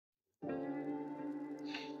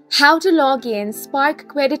How to log in Spark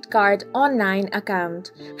credit card online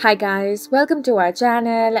account. Hi guys, welcome to our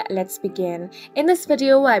channel. Let's begin. In this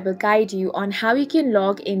video, I will guide you on how you can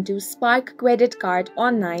log into Spark credit card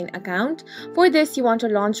online account. For this, you want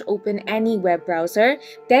to open any web browser,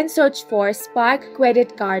 then search for Spark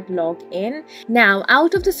credit card login. Now,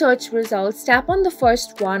 out of the search results, tap on the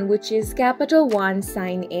first one, which is capital 1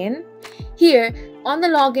 sign in. Here, on the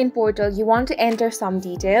login portal, you want to enter some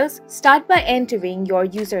details. Start by entering your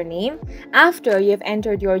username. After you have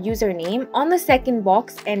entered your username, on the second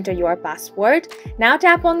box, enter your password. Now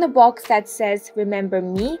tap on the box that says Remember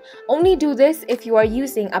Me. Only do this if you are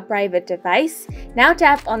using a private device. Now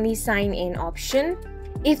tap on the Sign In option.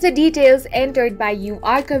 If the details entered by you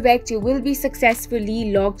are correct, you will be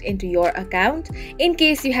successfully logged into your account. In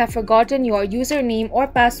case you have forgotten your username or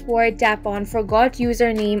password, tap on Forgot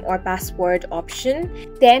Username or Password option.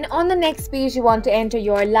 Then on the next page, you want to enter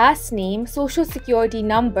your last name, social security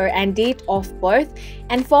number and date of birth,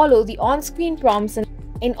 and follow the on-screen prompts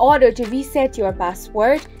in order to reset your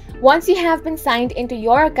password. Once you have been signed into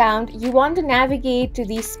your account, you want to navigate to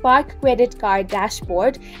the Spark credit card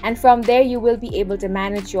dashboard, and from there you will be able to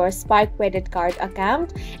manage your Spark credit card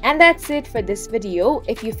account. And that's it for this video.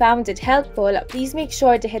 If you found it helpful, please make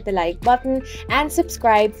sure to hit the like button and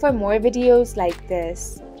subscribe for more videos like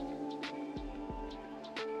this.